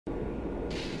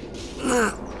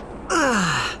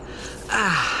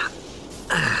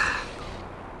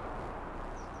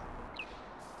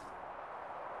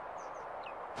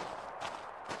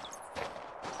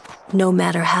No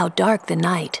matter how dark the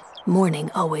night,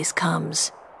 morning always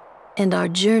comes, and our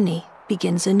journey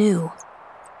begins anew.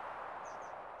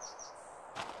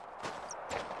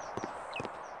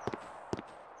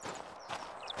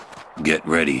 Get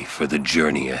ready for the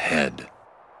journey ahead.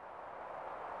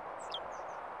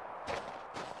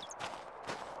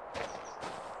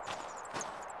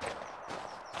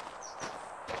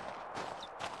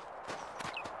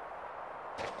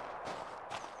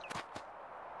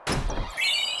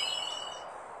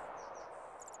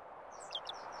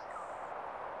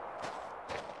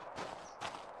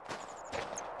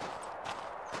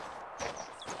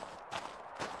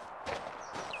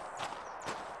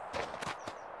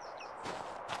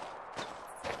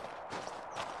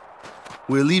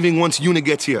 We're leaving once Yuna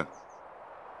gets here.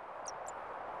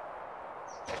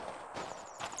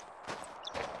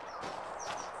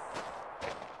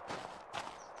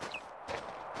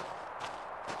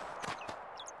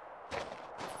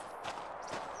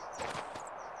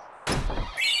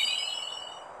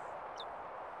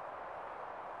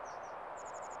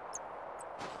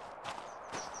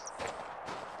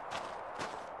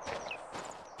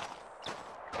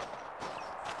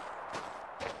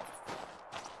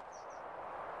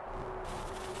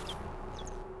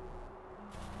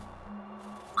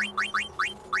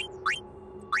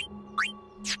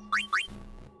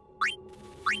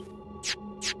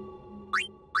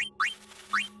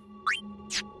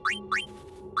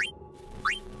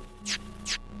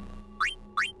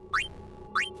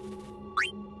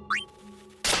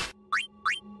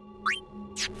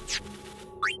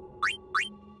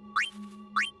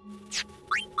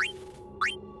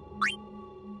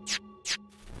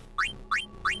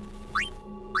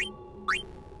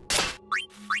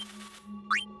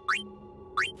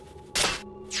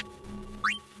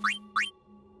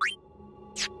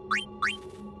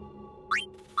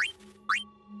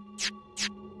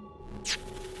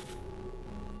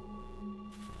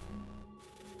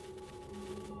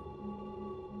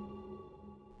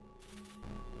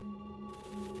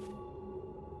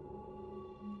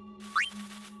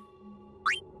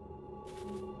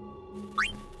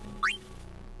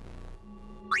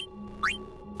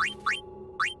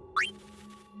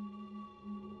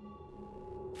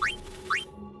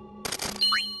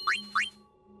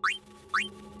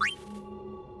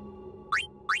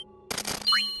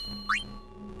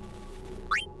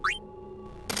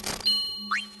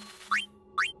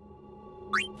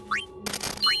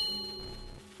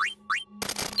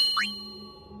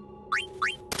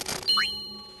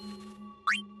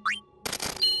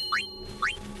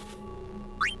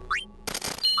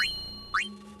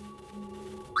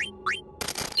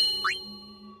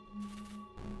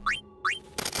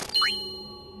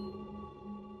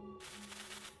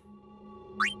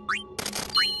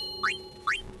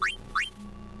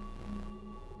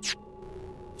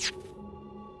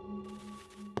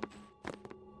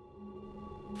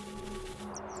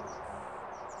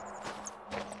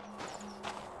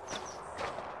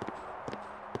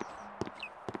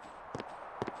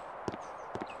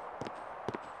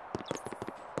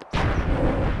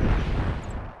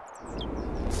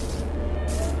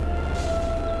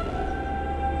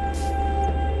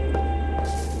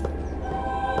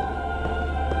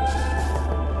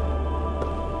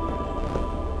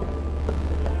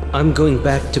 I'm going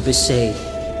back to Besaid.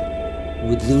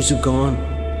 With Luzu gone?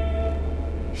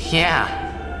 Yeah.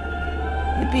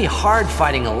 It'd be hard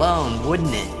fighting alone,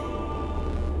 wouldn't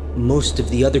it? Most of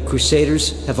the other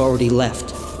Crusaders have already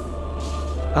left.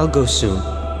 I'll go soon.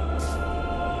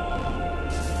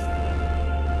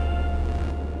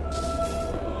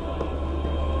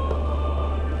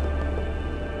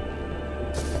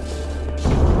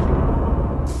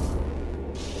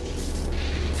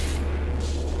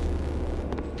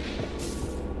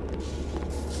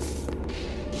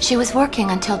 She was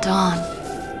working until dawn,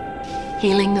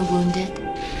 healing the wounded,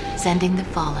 sending the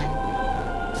fallen.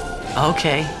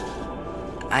 Okay.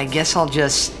 I guess I'll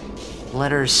just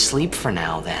let her sleep for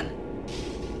now, then.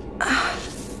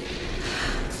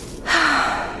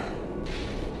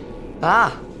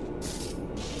 Ah.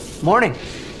 Morning.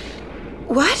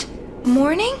 What?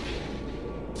 Morning?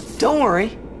 Don't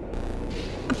worry.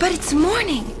 But it's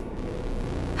morning.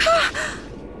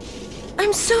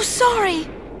 I'm so sorry.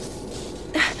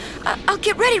 I'll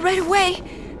get ready right away.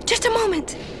 Just a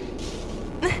moment.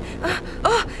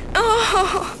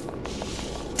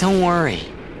 Don't worry.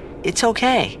 It's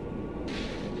okay.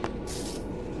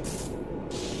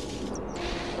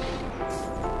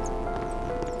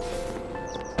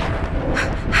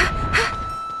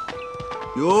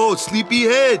 Yo,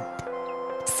 sleepyhead.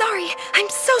 Sorry, I'm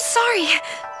so sorry.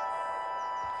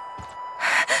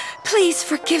 Please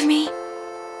forgive me.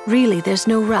 Really, there's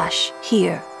no rush.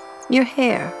 Here, your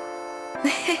hair.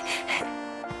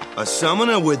 A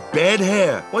summoner with bad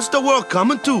hair. What's the world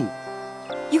coming to?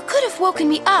 You could have woken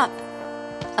me up.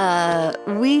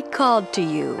 We called to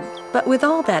you, but with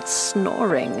all that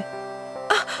snoring.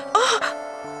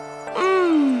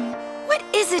 What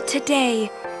is it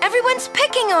today? Everyone's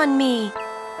picking on me.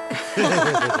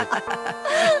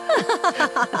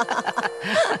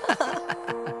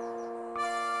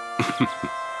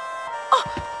 Oh,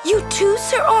 you too,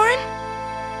 Sir Orin?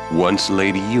 Once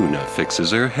Lady Yuna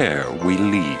fixes her hair, we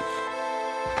leave.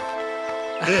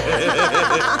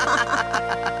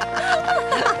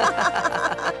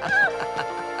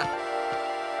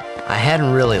 I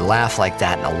hadn't really laughed like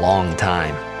that in a long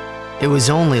time. It was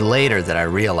only later that I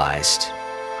realized.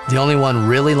 The only one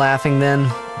really laughing then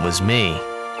was me.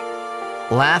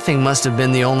 Laughing must have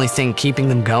been the only thing keeping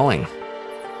them going.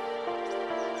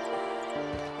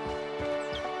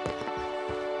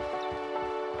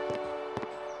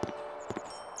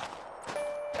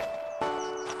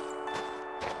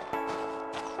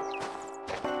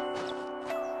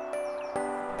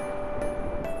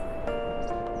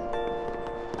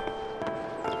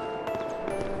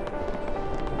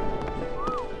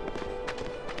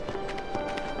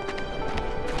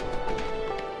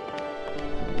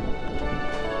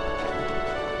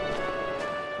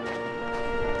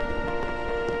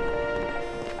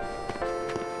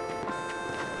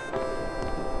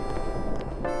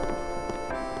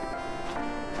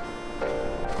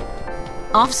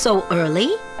 Off so early?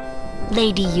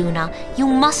 Lady Yuna, you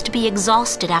must be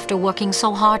exhausted after working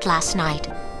so hard last night.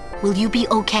 Will you be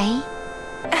okay?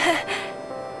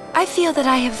 I feel that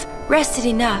I have rested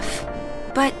enough,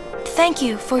 but thank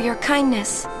you for your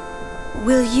kindness.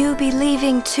 Will you be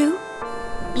leaving too?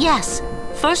 Yes.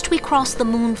 First we cross the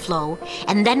Moonflow,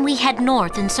 and then we head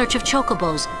north in search of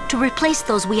chocobos to replace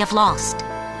those we have lost.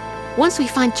 Once we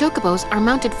find chocobos, our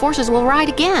mounted forces will ride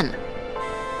again.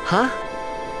 Huh?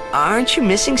 Aren't you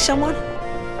missing someone?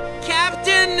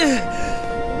 Captain!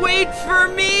 Wait for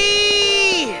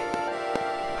me!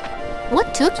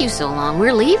 What took you so long?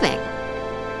 We're leaving.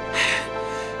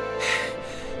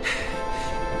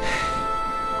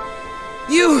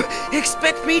 You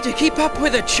expect me to keep up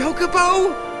with a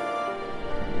chocobo?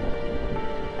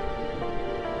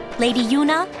 Lady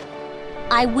Yuna,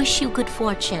 I wish you good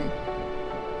fortune.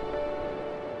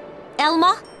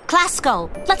 Elma, Clasco,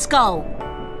 let's go.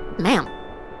 Ma'am.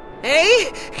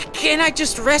 Hey, can I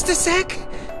just rest a sec?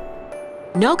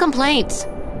 No complaints.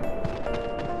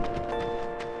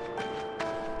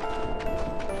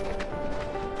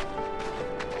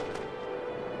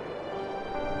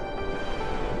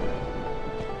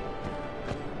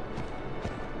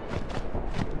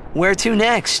 Where to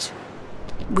next?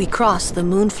 We cross the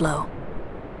Moonflow.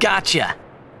 Gotcha!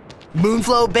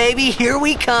 Moonflow, baby, here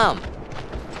we come!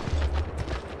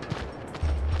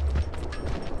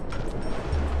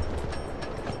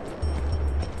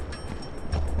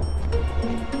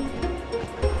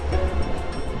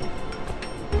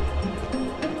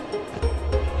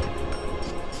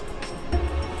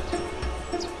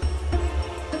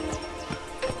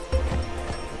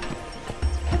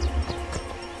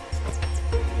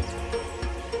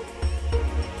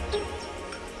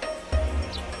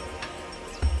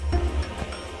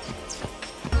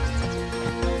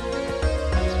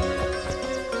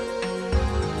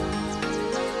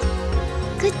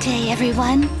 Good day,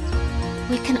 everyone.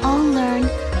 We can all learn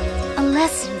a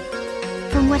lesson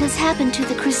from what has happened to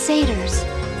the Crusaders.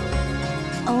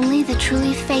 Only the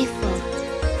truly faithful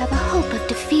have a hope of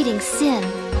defeating sin.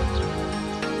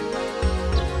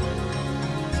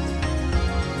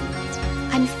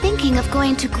 I'm thinking of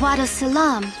going to Guado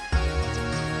Salam.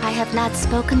 I have not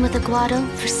spoken with a Guado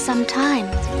for some time.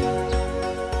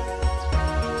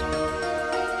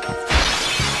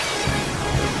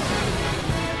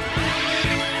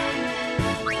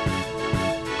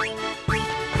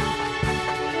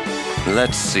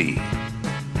 Let's see.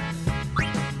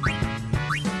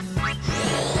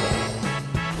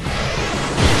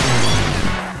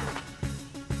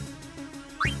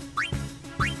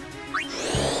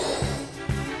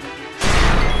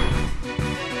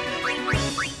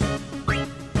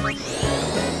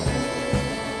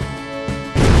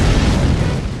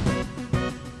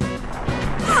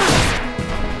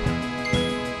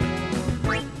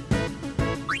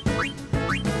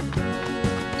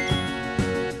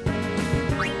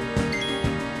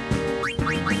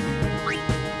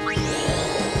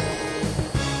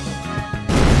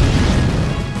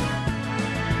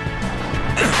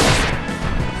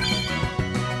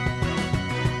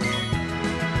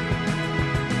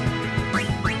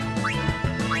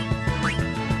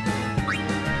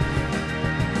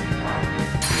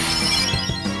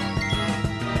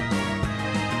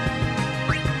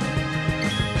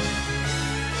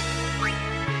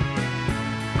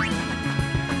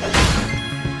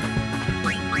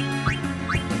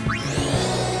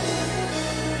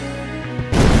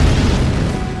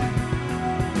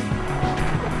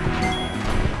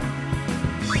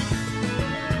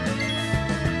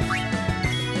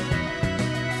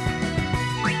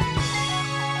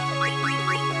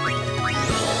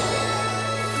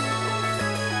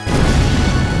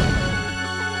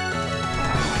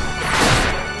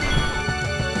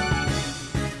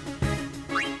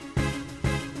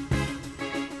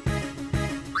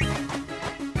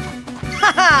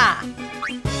 ha!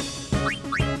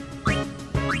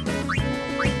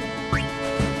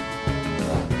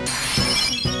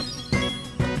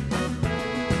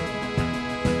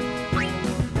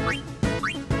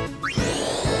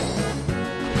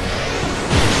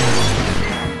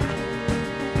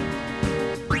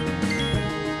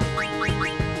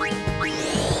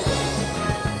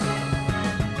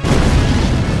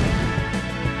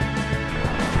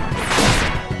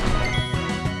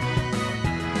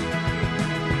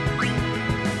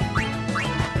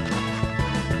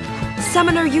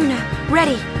 Summoner Yuna,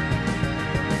 ready.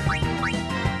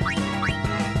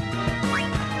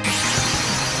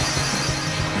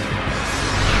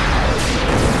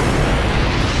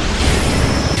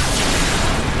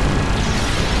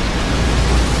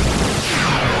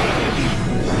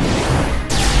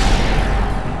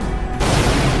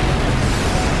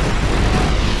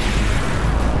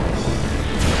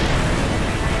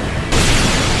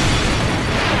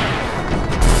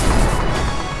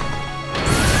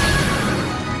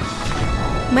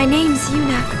 My name's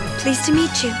Yuna. Pleased to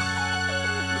meet you.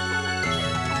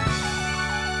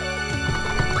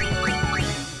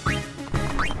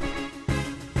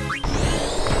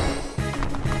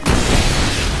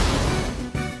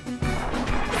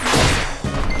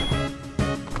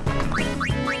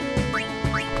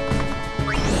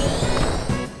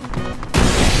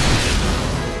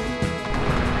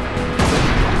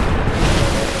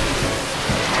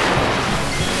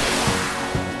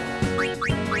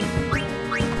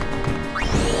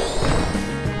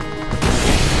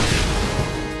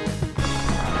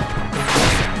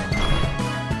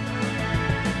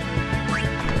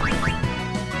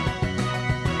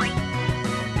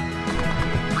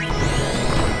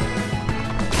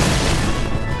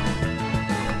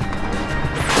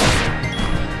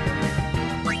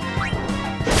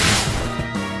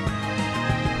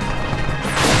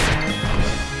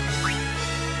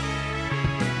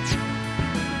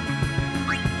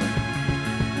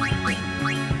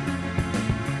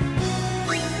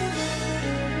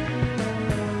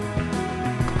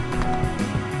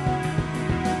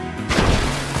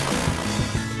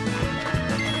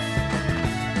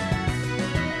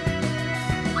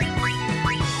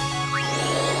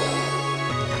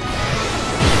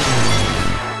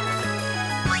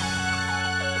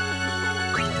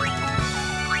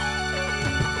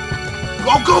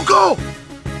 Go, go, go!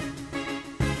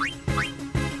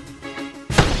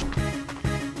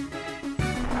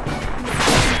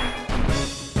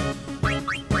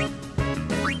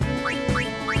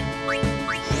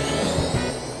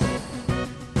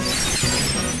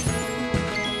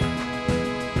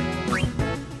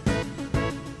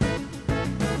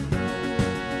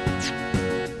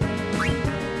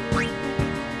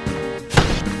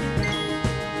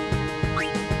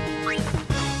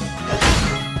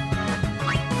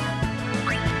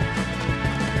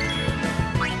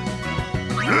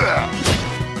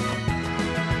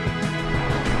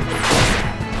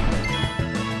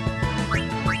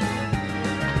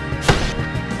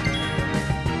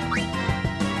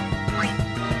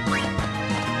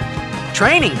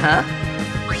 Training, huh?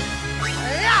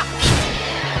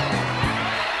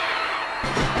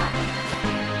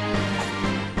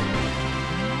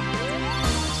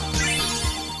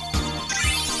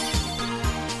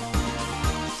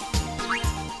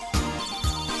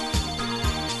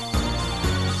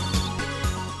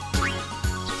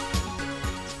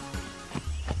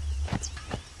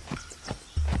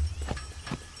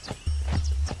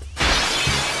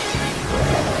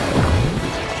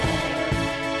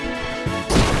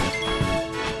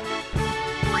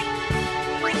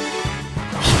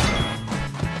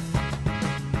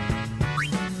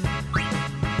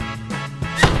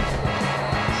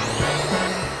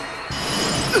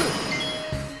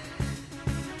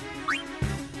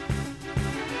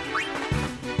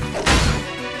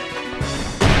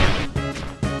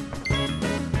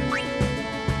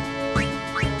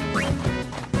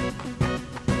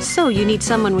 So you need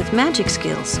someone with magic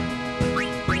skills.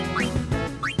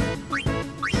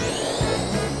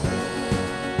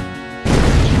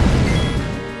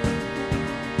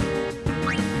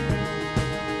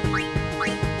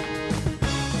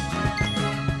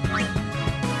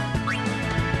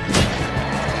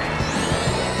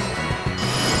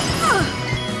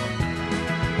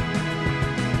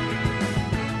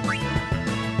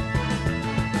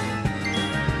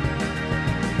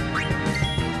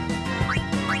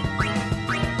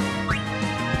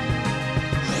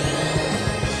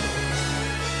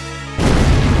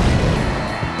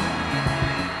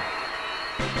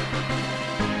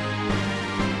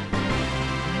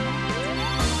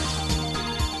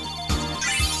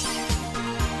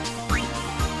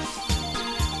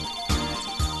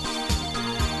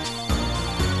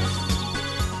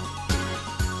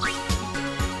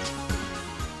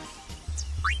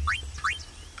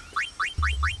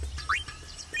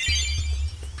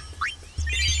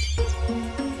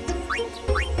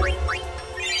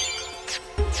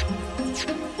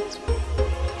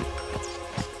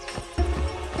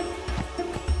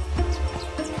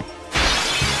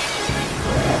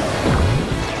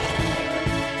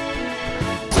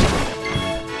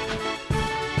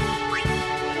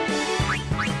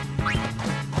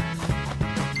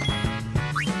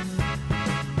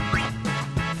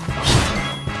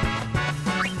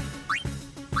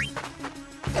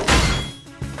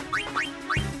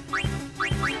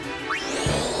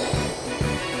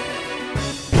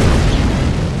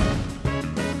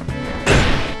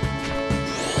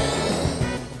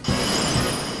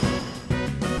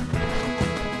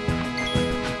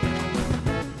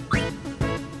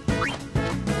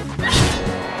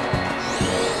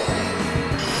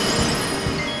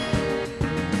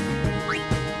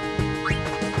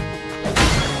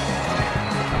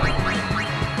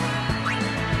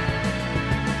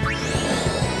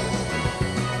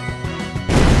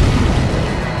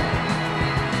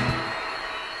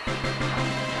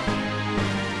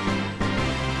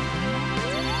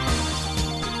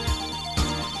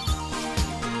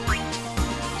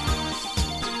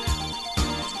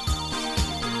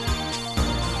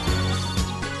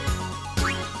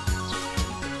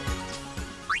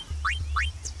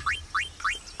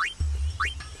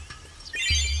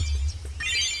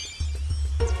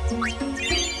 Look!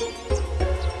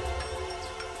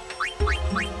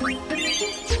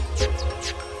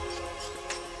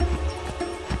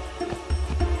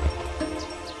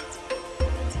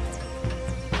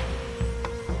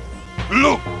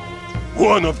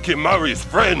 One of Kimari's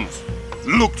friends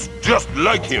looks just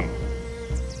like him.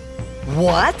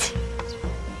 What?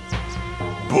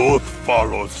 Both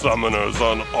follow summoners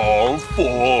on all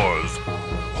fours.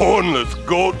 Hornless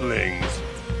goatlings.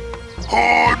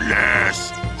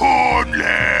 Hornless!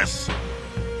 Hornless!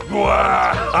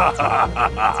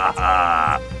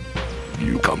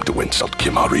 You come to insult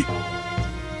Kimari?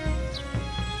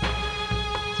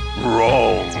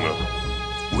 Wrong.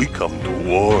 We come to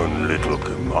warn little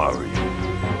Kimari.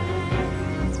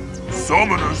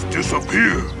 Summoners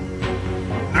disappear,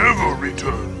 never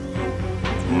return.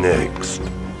 Next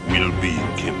will be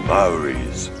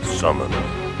Kimari's summoner.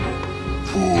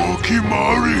 Poor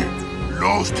Kimari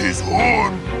lost his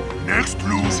horn, next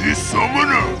lose his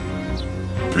summoner.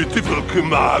 Pitiful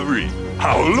Kimari,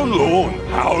 howl alone,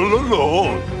 howl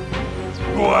alone.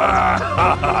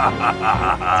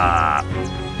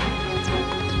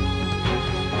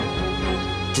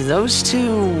 Do those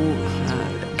two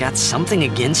got something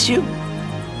against you?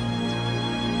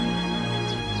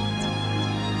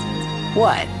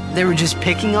 What? They were just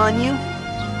picking on you?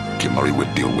 Kimari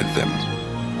will deal with them.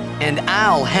 And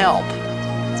I'll help.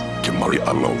 Kimari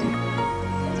alone.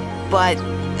 But,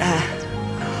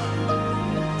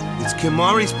 It's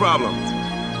Kimari's problem.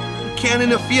 You can't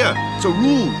interfere. It's a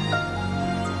rule.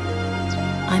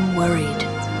 I'm worried.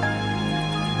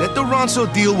 Let the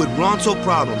Ronso deal with Ronso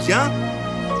problems, yeah?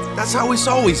 That's how it's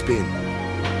always been.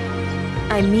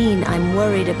 I mean, I'm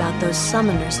worried about those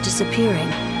summoners disappearing.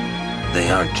 They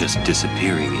aren't just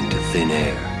disappearing into thin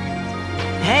air.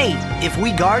 hey, if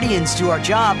we Guardians do our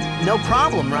job, no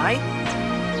problem, right?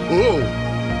 Oh.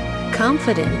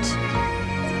 Confident.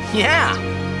 Yeah.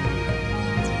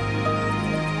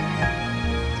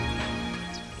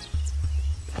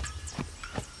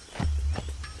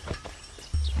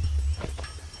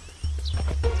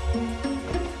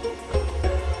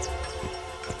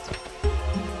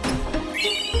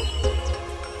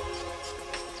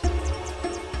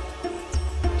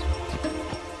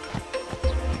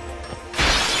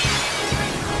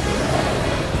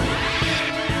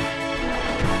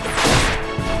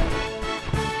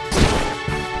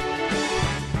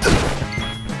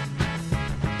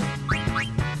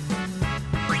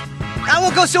 I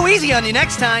won't go so easy on you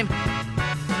next time.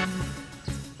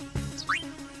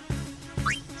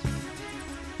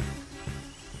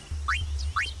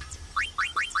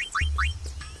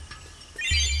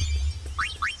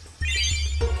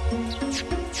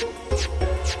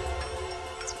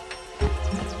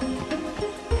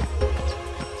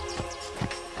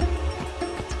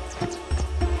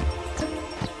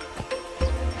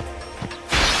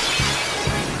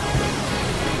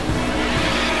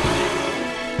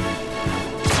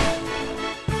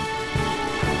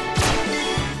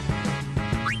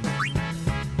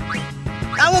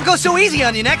 I won't go so easy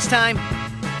on you next time.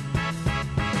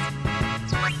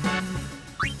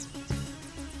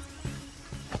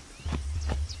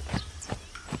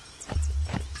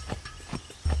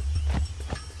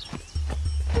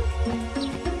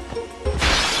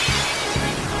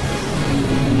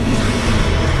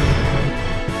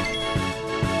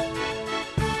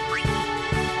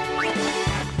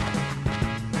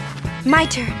 My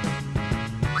turn.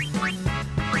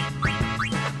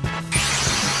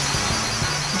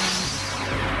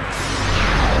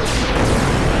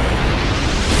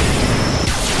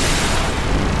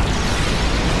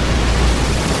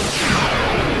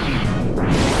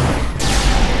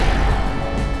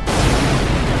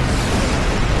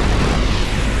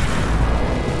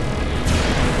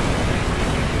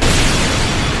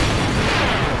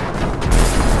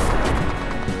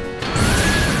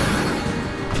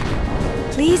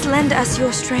 Please lend us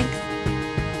your strength.